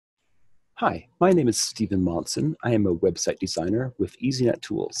Hi, my name is Stephen Monson. I am a website designer with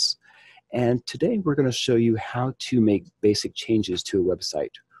EZ-NetTools. And today we're going to show you how to make basic changes to a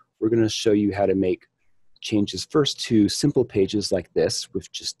website. We're going to show you how to make changes first to simple pages like this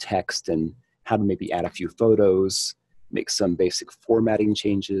with just text and how to maybe add a few photos, make some basic formatting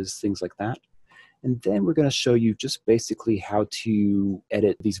changes, things like that. And then we're going to show you just basically how to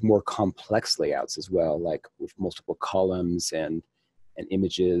edit these more complex layouts as well, like with multiple columns and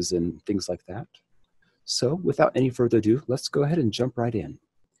images and things like that. So without any further ado, let's go ahead and jump right in.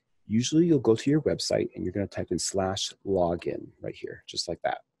 Usually you'll go to your website and you're going to type in /login right here, just like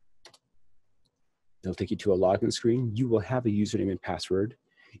that. It'll take you to a login screen. You will have a username and password.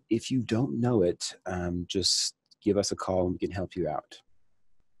 If you don't know it, just give us a call and we can help you out.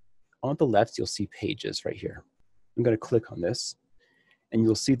 On the left, you'll see pages right here. I'm going to click on this and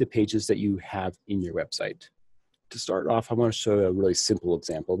you'll see the pages that you have in your website. To start off, I want to show a really simple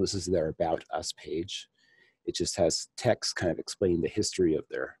example. This is their About Us page. It just has text kind of explaining the history of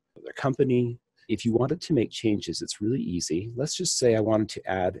their company. If you wanted to make changes, it's really easy. Let's just say I wanted to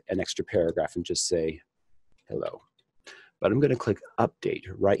add an extra paragraph and just say, hello. But I'm going to click Update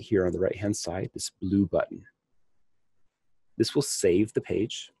right here on the right-hand side, this blue button. This will save the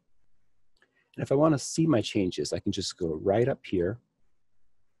page. And if I want to see my changes, I can just go right up here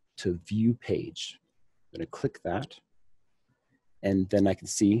to View Page. I'm going to click that, and then I can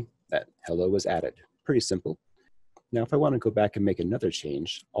see that hello was added. Pretty simple. Now, if I want to go back and make another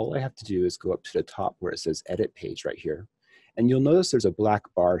change, all I have to do is go up to the top where it says Edit Page right here. And you'll notice there's a black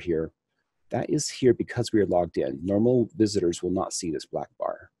bar here. That is here because we are logged in. Normal visitors will not see this black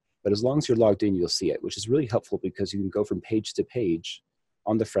bar. But as long as you're logged in, you'll see it, which is really helpful because you can go from page to page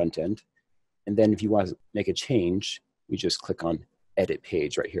on the front end. And then if you want to make a change, we just click on Edit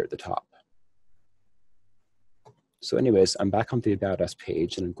Page right here at the top. So anyways, I'm back on the About Us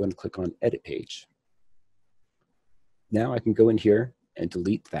page and I'm going to click on Edit Page. Now I can go in here and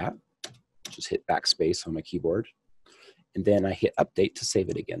delete that. Just hit backspace on my keyboard. And then I hit Update to save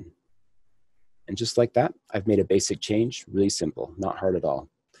it again. And just like that, I've made a basic change, really simple, not hard at all.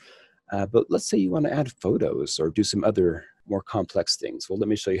 But let's say you want to add photos or do some other more complex things. Well, let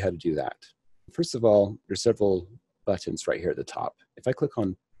me show you how to do that. First of all, there's several buttons right here at the top. If I click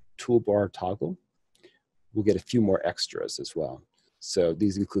on Toolbar Toggle, we'll get a few more extras as well. So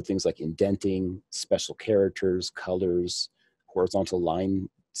these include things like indenting, special characters, colors, horizontal lines,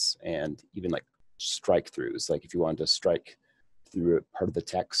 and even like strike throughs. Like if you wanted to strike through a part of the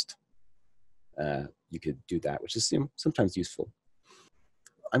text, you could do that, which is sometimes useful.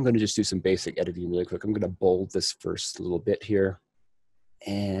 I'm going to just do some basic editing really quick. I'm going to bold this first little bit here.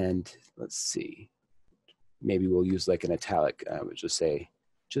 And let's see, maybe we'll use like an italic, which just say,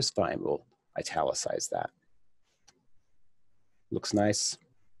 just fine, we'll italicize that. Looks nice.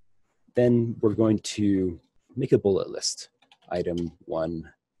 Then we're going to make a bullet list. Item 1,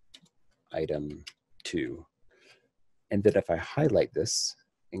 item 2. And then if I highlight this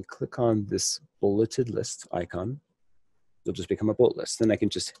and click on this bulleted list icon, it'll just become a bullet list. Then I can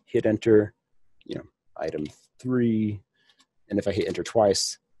just hit enter, item 3. And if I hit enter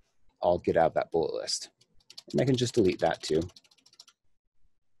twice, I'll get out of that bullet list. And I can just delete that too.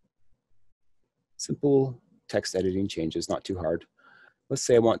 Simple text editing changes, not too hard. Let's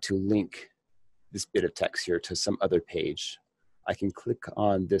say I want to link this bit of text here to some other page. I can click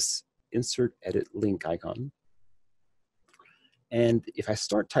on this Insert Edit Link icon. And if I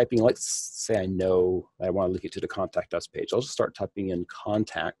start typing, let's say I know that I want to link it to the Contact Us page, I'll just start typing in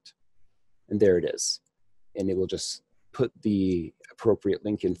contact, and there it is. And it will just put the appropriate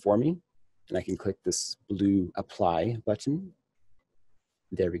link in for me. And I can click this blue Apply button.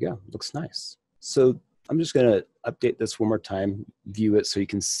 There we go, looks nice. So I'm just going to update this one more time, view it so you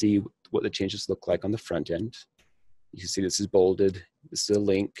can see what the changes look like on the front end. You can see this is bolded, this is a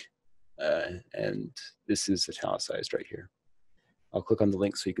link, and this is italicized right here. I'll click on the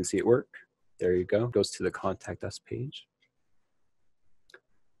link so you can see it work. There you go, it goes to the Contact Us page.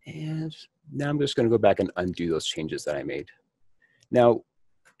 And now I'm just going to go back and undo those changes that I made. Now,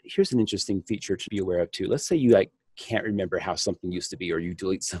 here's an interesting feature to be aware of too. Let's say you can't remember how something used to be, or you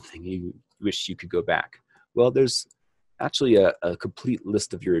delete something and you wish you could go back. Well, there's actually a complete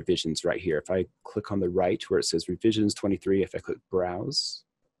list of your revisions right here. If I click on the right where it says revisions 23, if I click browse,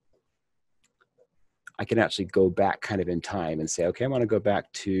 I can actually go back kind of in time and say, okay, I want to go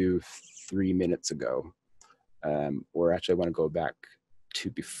back to 3 minutes ago. Or actually I want to go back to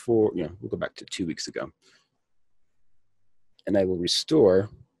before, we'll go back to 2 weeks ago. And I will restore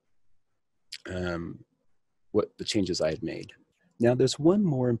what the changes I had made. Now there's one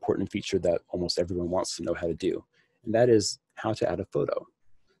more important feature that almost everyone wants to know how to do, and that is how to add a photo.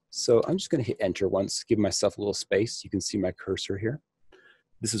 So I'm just going to hit enter once, give myself a little space. You can see my cursor here.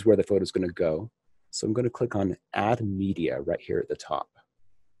 This is where the photo is going to go. So I'm going to click on Add Media right here at the top.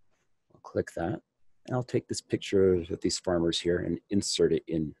 I'll click that, and I'll take this picture of these farmers here and insert it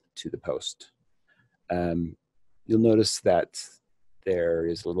into the post. You'll notice that there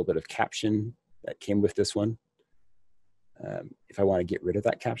is a little bit of caption that came with this one. If I want to get rid of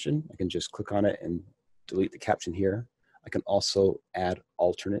that caption, I can just click on it and delete the caption here. I can also add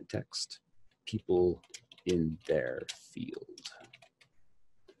alternate text, people in their field.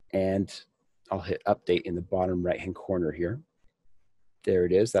 And I'll hit update in the bottom right-hand corner here. There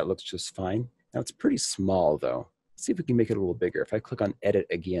it is, that looks just fine. Now it's pretty small though. Let's see if we can make it a little bigger. If I click on edit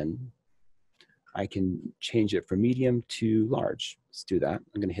again, I can change it from medium to large. Let's do that.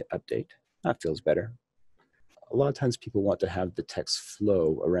 I'm gonna hit update. That feels better. A lot of times people want to have the text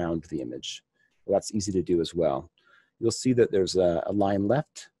flow around the image. Well, that's easy to do as well. You'll see that there's a line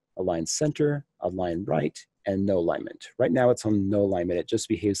left, a line center, a line right, and no alignment. Right now it's on no alignment. It just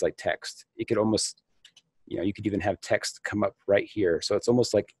behaves like text. It could almost, you could even have text come up right here. So it's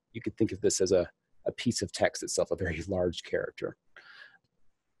almost like you could think of this as a piece of text itself, a very large character.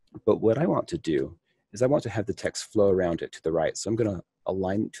 But what I want to do is I want to have the text flow around it to the right. So I'm going to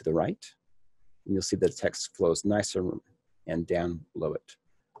align it to the right. And you'll see that the text flows nicer and down below it.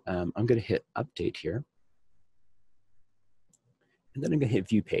 I'm going to hit update here. And then I'm going to hit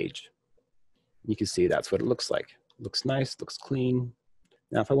view page. You can see that's what it looks like. It looks nice, looks clean.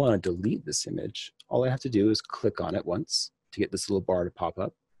 Now, if I want to delete this image, all I have to do is click on it once to get this little bar to pop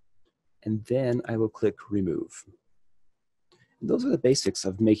up. And then I will click remove. And those are the basics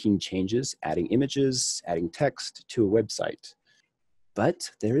of making changes, adding images, adding text to a website. But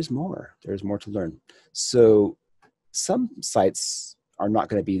there is more. There is more to learn. So some sites are not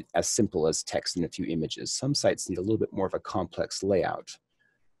going to be as simple as text and a few images. Some sites need a little bit more of a complex layout.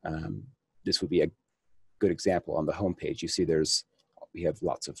 This would be a good example on the home page. You see we have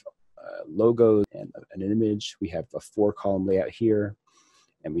lots of logos and an image. We have a 4-column layout here,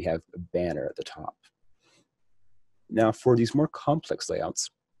 and we have a banner at the top. Now, for these more complex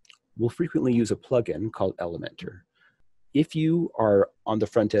layouts, we'll frequently use a plugin called Elementor. If you are on the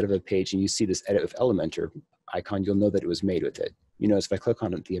front end of a page and you see this Edit with Elementor icon, you'll know that it was made with it. You notice if I click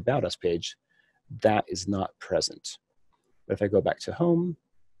on the About Us page, that is not present. But if I go back to Home,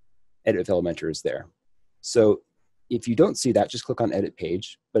 Edit with Elementor is there. So if you don't see that, just click on Edit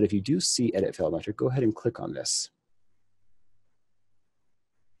Page. But if you do see Edit with Elementor, go ahead and click on this.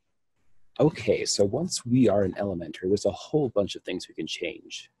 Okay, so once we are in Elementor, there's a whole bunch of things we can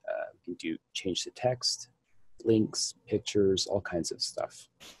change. We can change the text, links, pictures, all kinds of stuff.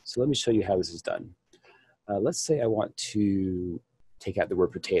 So let me show you how this is done. Let's say I want to take out the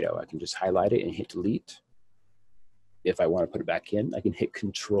word potato. I can just highlight it and hit delete. If I want to put it back in, I can hit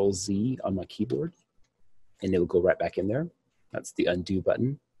Control-Z on my keyboard, and it'll go right back in there. That's the undo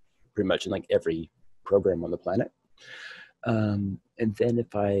button, pretty much in like every program on the planet. And then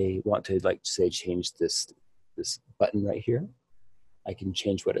if I want to, like, say, change this button right here, I can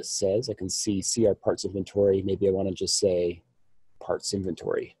change what it says. I can see our parts inventory. Maybe I want to just say parts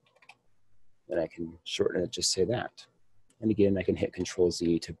inventory. Then I can shorten it, just say that. And again, I can hit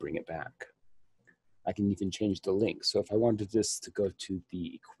Control-Z to bring it back. I can even change the link. So if I wanted this to go to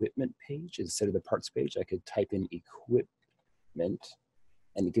the equipment page instead of the parts page, I could type in equipment,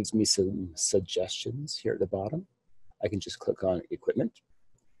 and it gives me some suggestions here at the bottom. I can just click on equipment,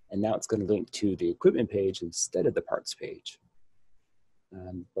 and now it's going to link to the equipment page instead of the parts page.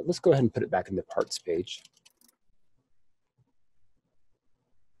 But let's go ahead and put it back in the parts page.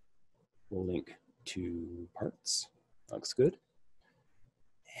 We'll link to parts. Looks good.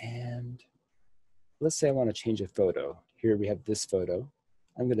 And let's say I want to change a photo. Here we have this photo.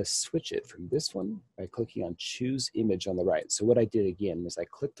 I'm going to switch it from this one by clicking on Choose Image on the right. So what I did again is I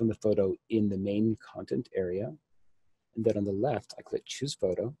clicked on the photo in the main content area. And then on the left, I click Choose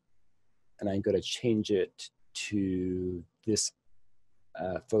Photo. And I'm going to change it to this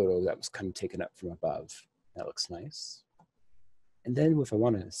photo that was kind of taken up from above. That looks nice. And then if I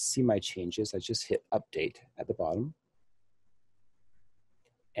want to see my changes, I just hit Update at the bottom.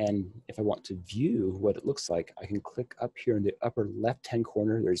 And if I want to view what it looks like, I can click up here in the upper left-hand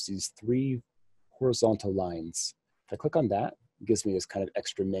corner. There's these 3 horizontal lines. If I click on that, it gives me this kind of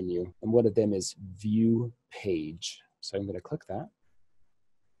extra menu. And one of them is View Page. So I'm going to click that.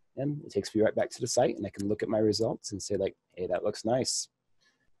 And it takes me right back to the site, and I can look at my results and say, like, hey, that looks nice.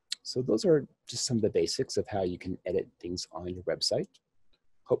 So those are just some of the basics of how you can edit things on your website.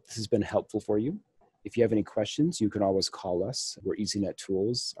 Hope this has been helpful for you. If you have any questions, you can always call us. We're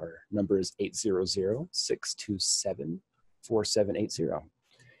EZ-NetTools. Our number is 800-627-4780.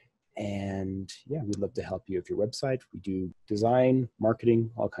 And yeah, we'd love to help you with your website. We do design,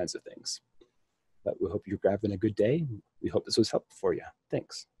 marketing, all kinds of things. But we hope you're having a good day. We hope this was helpful for you.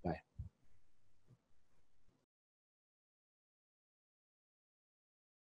 Thanks. Bye.